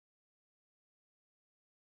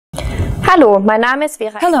Hello,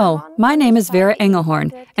 my name is Vera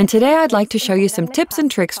Engelhorn, and today I'd like to show you some tips and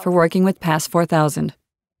tricks for working with PAS4000.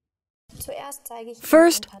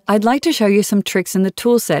 First, I'd like to show you some tricks in the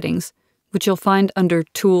tool settings, which you'll find under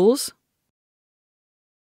Tools,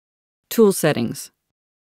 Tool Settings.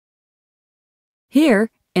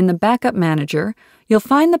 Here, in the Backup Manager, you'll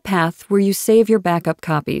find the path where you save your backup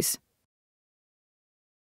copies.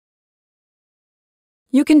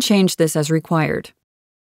 You can change this as required.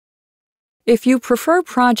 If you prefer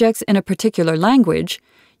projects in a particular language,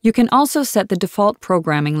 you can also set the default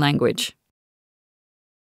programming language.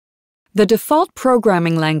 The default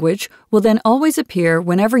programming language will then always appear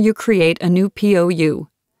whenever you create a new POU.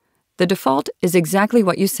 The default is exactly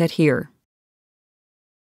what you set here.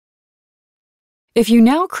 If you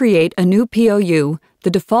now create a new POU, the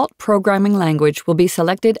default programming language will be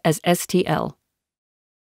selected as STL.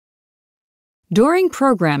 During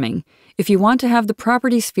programming, if you want to have the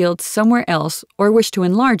Properties field somewhere else or wish to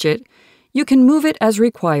enlarge it, you can move it as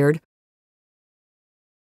required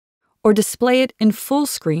or display it in full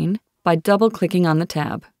screen by double-clicking on the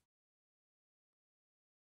tab.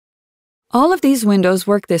 All of these windows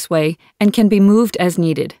work this way and can be moved as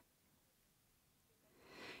needed.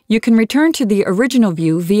 You can return to the original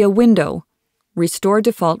view via Window, Restore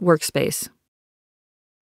Default Workspace.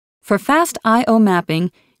 For fast I/O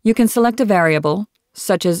mapping, you can select a variable,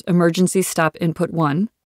 such as Emergency Stop Input 1,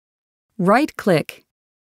 right-click,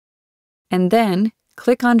 and then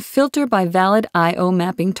click on Filter by Valid I/O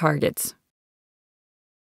Mapping Targets.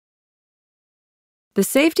 The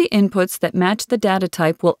safety inputs that match the data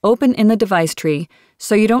type will open in the device tree,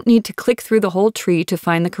 so you don't need to click through the whole tree to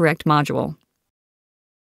find the correct module.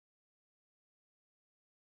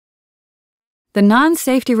 The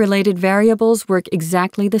non-safety-related variables work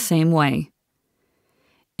exactly the same way.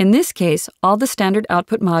 In this case, all the standard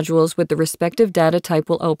output modules with the respective data type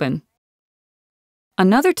will open.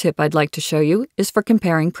 Another tip I'd like to show you is for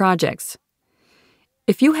comparing projects.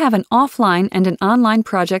 If you have an offline and an online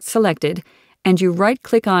project selected, and you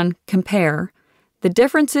right-click on Compare, the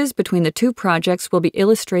differences between the two projects will be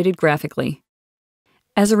illustrated graphically.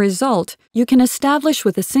 As a result, you can establish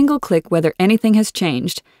with a single click whether anything has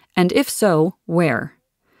changed, and if so, where.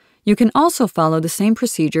 You can also follow the same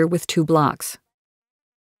procedure with two blocks.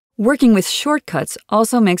 Working with shortcuts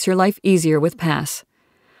also makes your life easier with PAS.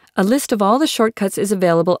 A list of all the shortcuts is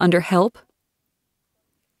available under Help,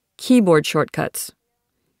 Keyboard Shortcuts.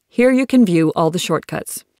 Here you can view all the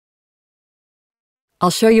shortcuts.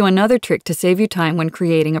 I'll show you another trick to save you time when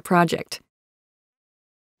creating a project.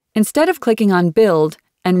 Instead of clicking on Build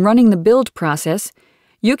and running the build process,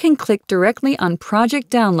 you can click directly on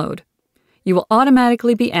Project Download. You will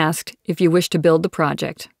automatically be asked if you wish to build the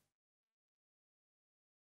project.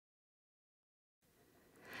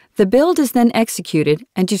 The build is then executed,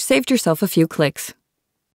 and you've saved yourself a few clicks.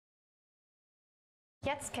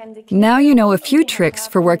 Now you know a few tricks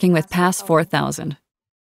for working with PAS4000.